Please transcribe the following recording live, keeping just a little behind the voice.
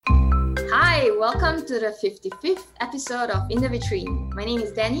Hi, welcome to the 55th episode of In the Vitrine. My name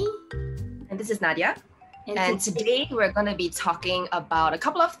is Danny. And this is Nadia. And today we're going to be talking about a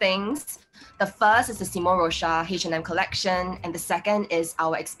couple of things. The first is the Simone Rocha H&M collection, and the second is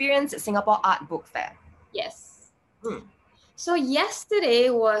our experience at Singapore Art Book Fair. Yes. So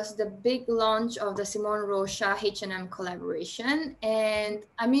yesterday was the big launch of the Simone Rocha H&M collaboration. And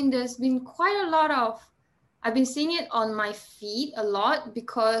I mean, there's been quite a lot of, I've been seeing it on my feed a lot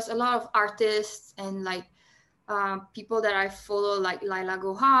because a lot of artists and like people that I follow, like Laila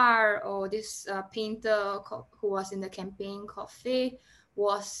Gohar or this painter who was in the campaign called Faye,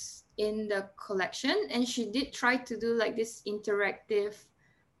 was in the collection. And she did try to do like this interactive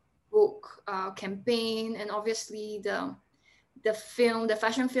book campaign. And obviously the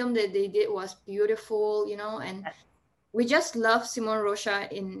fashion film that they did was beautiful, you know, and we just love Simone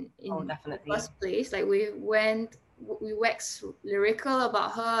Rocha in the first place. Like we waxed lyrical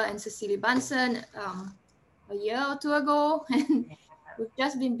about her and Cecily Bunsen a year or two ago, and we've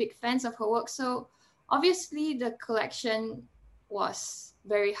just been big fans of her work. So obviously the collection was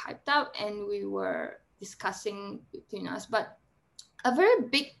very hyped up and we were discussing between us. But a very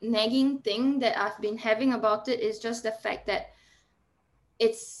big nagging thing that I've been having about it is just the fact that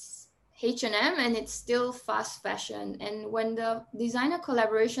it's H&M and it's still fast fashion. And when the designer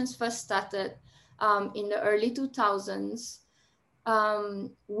collaborations first started in the early 2000s,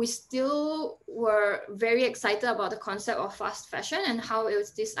 we still were very excited about the concept of fast fashion and how it was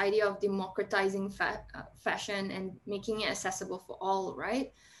this idea of democratizing fashion and making it accessible for all,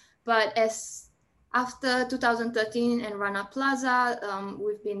 right? But as after 2013 and Rana Plaza,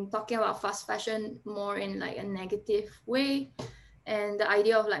 we've been talking about fast fashion more in like a negative way, and the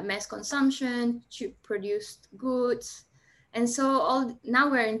idea of like mass consumption, cheap produced goods. And so now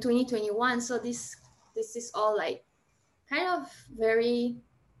we're in 2021, so this is all like kind of very,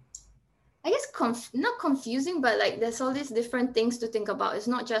 I guess, not confusing, but like there's all these different things to think about. It's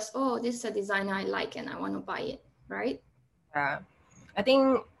not just, oh, this is a designer I like and I want to buy it, right? Yeah, I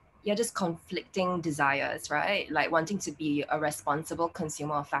think you're just conflicting desires, right? Like wanting to be a responsible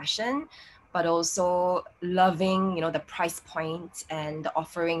consumer of fashion, but also loving, you know, the price point and the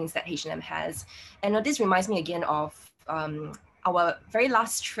offerings that H&M has. And this reminds me again of our very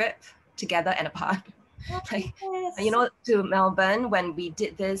last trip together and apart. Like, you know, to Melbourne when we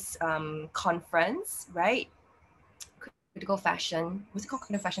did this conference, right? Critical Fashion. Was it called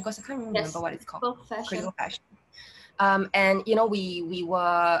Critical Fashion? Because I can't remember what it's called. Critical Fashion. And you know,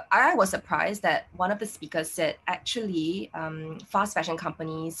 I was surprised that one of the speakers said actually fast fashion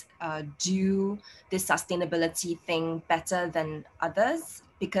companies do this sustainability thing better than others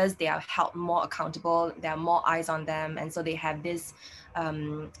because they are held more accountable, there are more eyes on them, and so they have this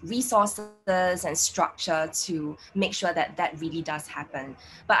resources and structure to make sure that that really does happen.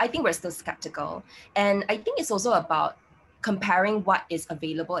 But I think we're still skeptical, and I think it's also about comparing what is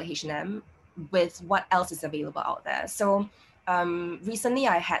available at H&M with what else is available out there. So recently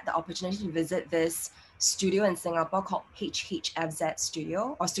I had the opportunity to visit this studio in Singapore called HHFZ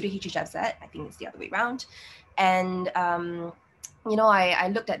Studio, or Studio HHFZ, I think it's the other way around. And you know, I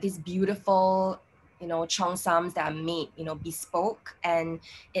looked at these beautiful, you know, cheongsams that are made, you know, bespoke, and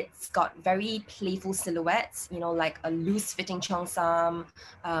it's got very playful silhouettes, you know, like a loose fitting cheongsam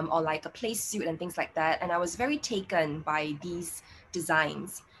or like a play suit and things like that. And I was very taken by these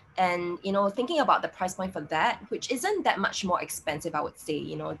designs. And, you know, thinking about the price point for that, which isn't that much more expensive, I would say,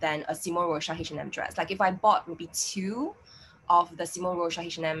 you know, than a Simone Rocha H&M dress. Like if I bought maybe 2 of the Simone Rocha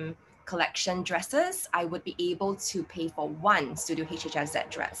H&M collection dresses, I would be able to pay for 1 Studio HHFZ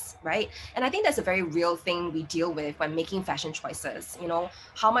dress, right? And I think that's a very real thing we deal with when making fashion choices. You know,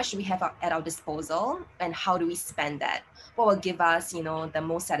 how much do we have at our disposal and how do we spend that? What will give us, you know, the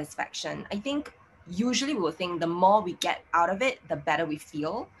most satisfaction? I think usually we will think the more we get out of it, the better we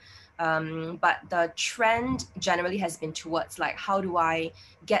feel. But the trend generally has been towards like, how do I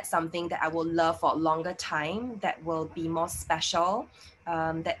get something that I will love for a longer time, that will be more special,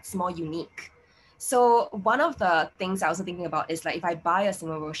 that's more unique. So one of the things I was thinking about is like, if I buy a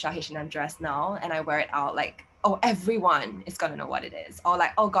Simone Rocha H&M dress now and I wear it out, like, oh, everyone is gonna know what it is. Or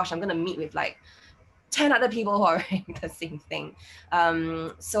like, oh gosh, I'm gonna meet with like 10 other people who are wearing the same thing.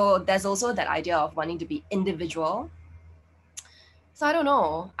 So there's also that idea of wanting to be individual. So I don't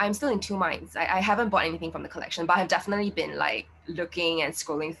know, I'm still in 2 minds. I haven't bought anything from the collection, but I've definitely been like looking and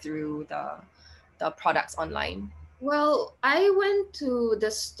scrolling through the products online. Well, I went to the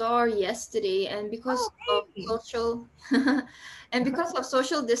store yesterday, and because of social and because of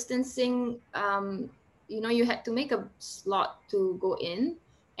social distancing, you know, you had to make a slot to go in.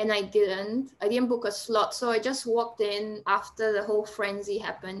 and I didn't book a slot. So I just walked in after the whole frenzy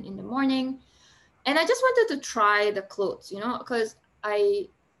happened in the morning, and I just wanted to try the clothes, because I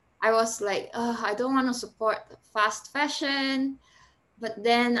was like, I don't want to support fast fashion, but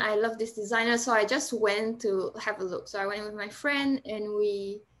then I love this designer, so I just went to have a look. So I went with my friend, and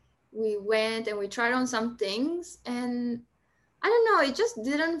we went and we tried on some things, and I don't know, it just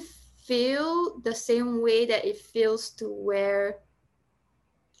didn't feel the same way that it feels to wear.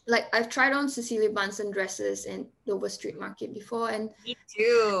 Like, I've tried on Cecilia Bunsen dresses in Dover Street Market before, and Me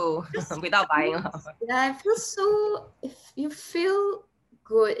too, without buying. yeah, it feels so, if you feel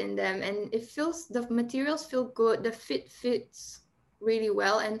good in them, and the materials feel good, the fit fits really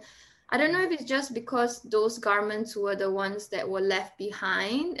well. And I don't know if it's just because those garments were the ones that were left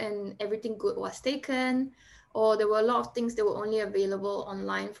behind and everything good was taken, or there were a lot of things that were only available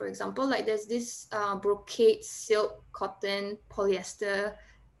online. For example, like there's this brocade silk cotton polyester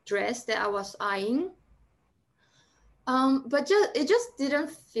dress that I was eyeing, but it just didn't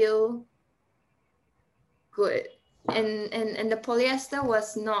feel good, and the polyester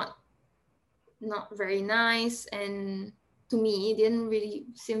was not very nice, and to me it didn't really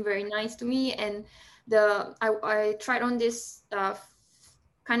seem very nice to me. And I tried on this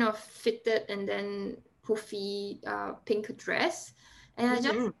kind of fitted and then poofy pink dress, and I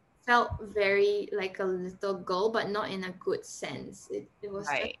just felt very like a little girl, but not in a good sense. It was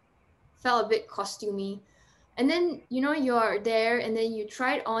Right. just felt a bit costumey. And then you're there, and then you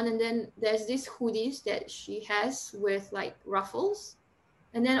try it on, and then there's these hoodies that she has with like ruffles,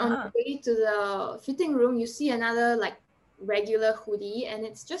 and then on the way to the fitting room you see another like regular hoodie, and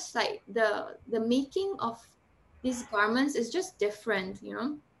it's just like the making of these garments is just different.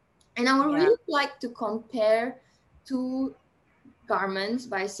 And I would really like to compare two garments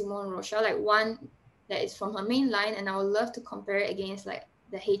by Simone Rocha, like one that is from her main line, and I would love to compare it against like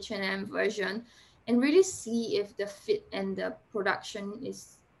the H&M version, and really see if the fit and the production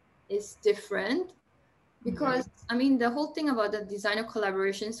is different. Because I mean, the whole thing about the designer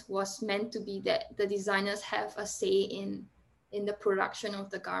collaborations was meant to be that the designers have a say in the production of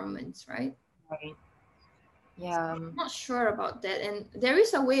the garments, right? Right. Yeah. So I'm not sure about that. And there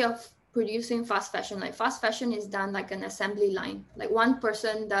is a way of producing fast fashion. Like fast fashion is done like an assembly line. Like one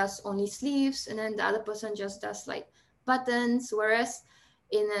person does only sleeves, and then the other person just does like buttons. Whereas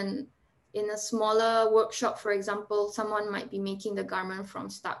in a smaller workshop, for example, someone might be making the garment from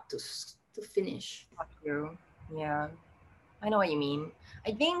start to finish. True. Yeah, I know what you mean.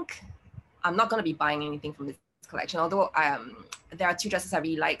 I think I'm not gonna be buying anything from this collection, although there are two dresses I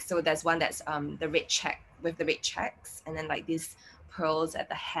really like. So there's one that's the red check with the red checks, and then like these pearls at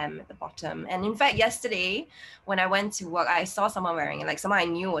the hem at the bottom. And in fact, yesterday when I went to work, I saw someone wearing it, like someone I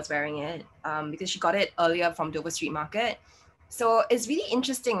knew was wearing it, because she got it earlier from Dover Street Market. So it's really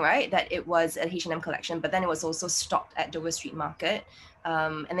interesting, right, that it was a H&M collection, but then it was also stocked at Dover Street Market.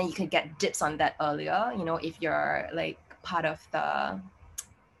 And then you could get dips on that earlier, if you're like part of the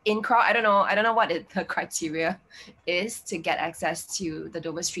in crowd. I don't know what the criteria is to get access to the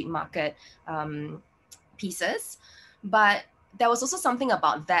Dover Street Market pieces, but there was also something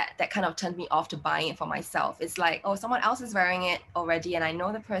about that kind of turned me off to buying it for myself. It's like, oh, someone else is wearing it already and I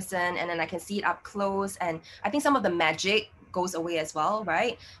know the person, and then I can see it up close, and I think some of the magic goes away as well,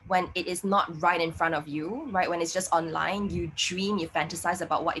 right? When it is not right in front of you, right? When it's just online, you dream, you fantasize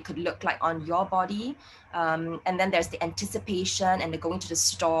about what it could look like on your body. And then there's the anticipation and the going to the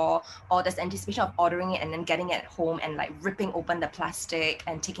store, or there's anticipation of ordering it and then getting it at home and like ripping open the plastic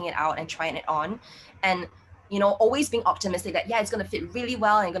and taking it out and trying it on. And always being optimistic that, yeah, it's going to fit really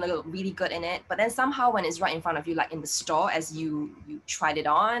well and you're going to look really good in it. But then somehow when it's right in front of you, like in the store, as you tried it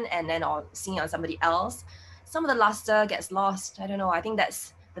on and then or seeing it on somebody else, some of the luster gets lost. I don't know. I think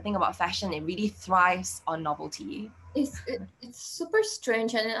that's the thing about fashion. It really thrives on novelty. It's super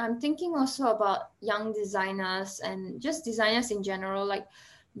strange. And I'm thinking also about young designers and just designers in general. Like,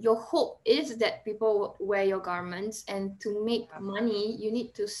 your hope is that people wear your garments, and to make money, you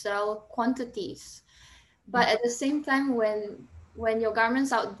need to sell quantities. But at the same time, when your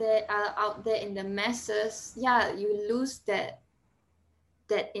garments are out there in the masses, yeah, you lose that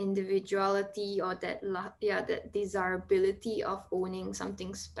individuality, or that desirability of owning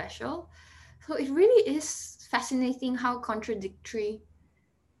something special. So it really is fascinating how contradictory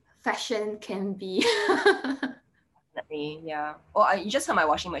fashion can be. Definitely, yeah. Oh, you just heard my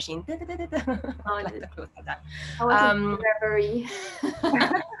washing machine. Like the clothes like that. I was in reverie.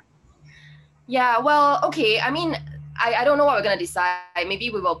 Yeah, well, okay. I mean, I don't know what we're going to decide. Maybe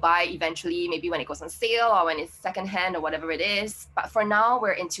we will buy eventually, maybe when it goes on sale or when it's secondhand or whatever it is. But for now,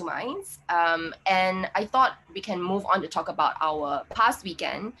 we're in two minds. And I thought we can move on to talk about our past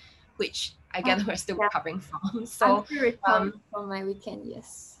weekend, which I gather we're still recovering from. So, I'm still recovering from my weekend,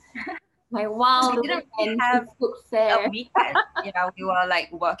 yes. My wild we didn't weekend have book fair. a weekend. Yeah, we were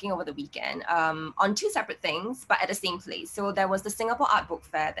like working over the weekend on two separate things, but at the same place. So there was the Singapore Art Book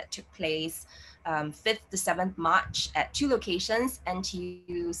Fair that took place 5th to 7th March at two locations,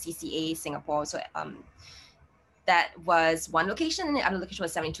 NTU CCA Singapore. So that was one location, and the other location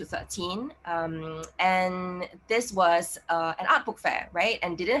was 7213. And this was an art book fair, right?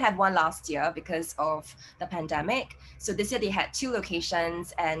 And they didn't have one last year because of the pandemic. So this year they had two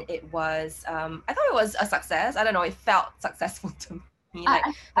locations, and it was, I thought it was a success. I don't know, it felt successful to me, like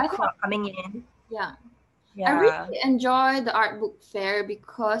the crowd coming in. Yeah. Yeah. I really enjoy the art book fair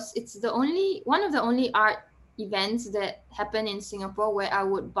because it's one of the only art events that happen in Singapore where I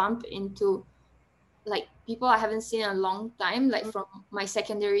would bump into like people I haven't seen in a long time, like from my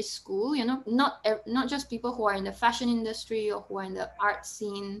secondary school, you know, not just people who are in the fashion industry or who are in the art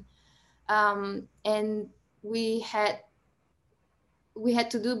scene. And we had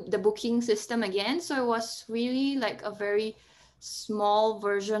to do the booking system again. So it was really like a very small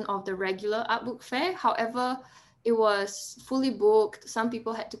version of the regular art book fair. However, it was fully booked. Some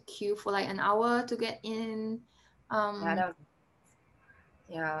people had to queue for like an hour to get in.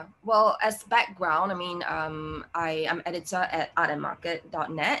 Yeah, well, as background, I mean, I am editor at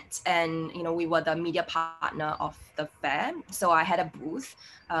artandmarket.net, and you know, we were the media partner of the fair. So I had a booth,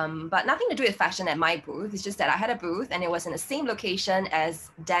 but nothing to do with fashion at my booth. It's just that I had a booth, and it was in the same location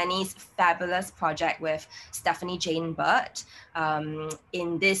as Danny's fabulous project with Stephanie Jane Burt,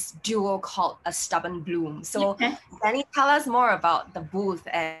 in this duo called A Stubborn Bloom. So, Danny, tell us more about the booth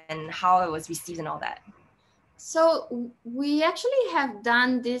and how it was received and all that. So we actually have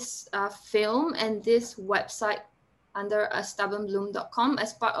done this film and this website under astubbornbloom.com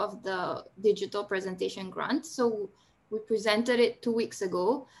as part of the digital presentation grant. So we presented it 2 weeks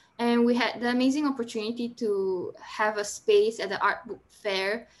ago, and we had the amazing opportunity to have a space at the art book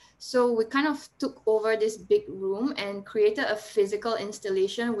fair. So we kind of took over this big room and created a physical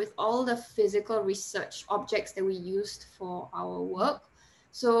installation with all the physical research objects that we used for our work.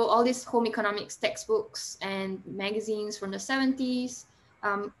 So all these home economics textbooks and magazines from the 70s,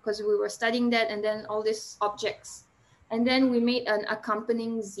 because we were studying that, and then all these objects. And then we made an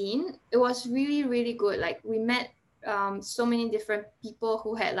accompanying zine. It was really, really good. Like we met so many different people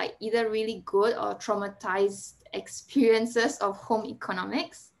who had like either really good or traumatized experiences of home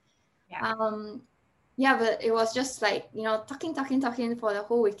economics. Yeah, but it was just like, you know, talking for the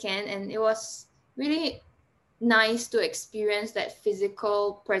whole weekend. And it was really nice to experience that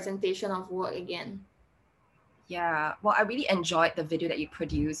physical presentation of work again. Yeah, well, I really enjoyed the video that you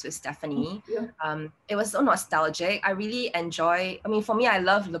produced with Stephanie. It was so nostalgic. I really enjoy, I mean, for me, I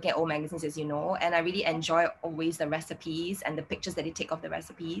love looking at old magazines, as you know, and I really enjoy always the recipes and the pictures that you take of the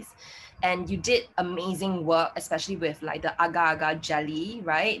recipes. And you did amazing work, especially with like the agar-agar jelly,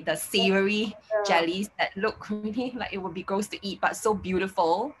 right? The savory jellies that look really like it would be gross to eat, but so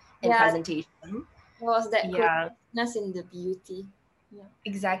beautiful in presentation. Was that creativeness in the beauty. Yeah.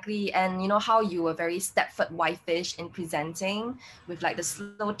 Exactly. And you know how you were very Stepford Wife-ish in presenting with like the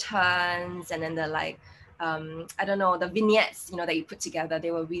slow turns and then the like, I don't know, the vignettes, you know, that you put together.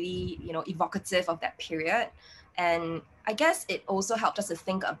 They were really, you know, evocative of that period. And I guess it also helped us to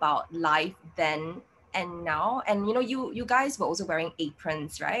think about life then and now. And you know, you guys were also wearing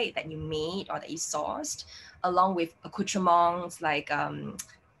aprons, right? That you made or that you sourced, along with accoutrements like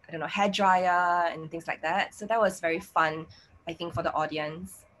I don't know, hair dryer and things like that. So that was very fun, I think, for the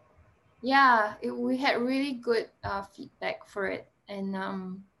audience. Yeah, we had really good feedback for it. And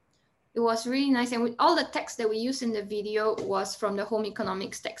it was really nice. And all the text that we used in the video was from the home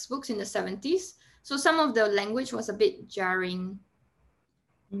economics textbooks in the 70s. So some of the language was a bit jarring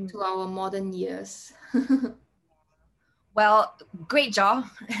to our modern years. Well, great job.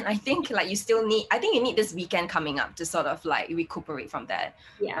 And I think like you need this weekend coming up to sort of like recuperate from that.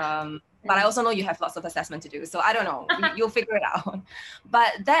 Yeah. But I also know you have lots of assessment to do. So I don't know, you'll figure it out.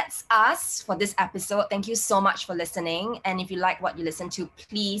 But that's us for this episode. Thank you so much for listening. And if you like what you listen to,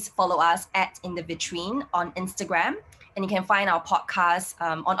 please follow us at In The Vitrine on Instagram. And you can find our podcast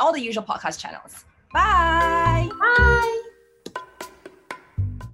on all the usual podcast channels. Bye. Bye.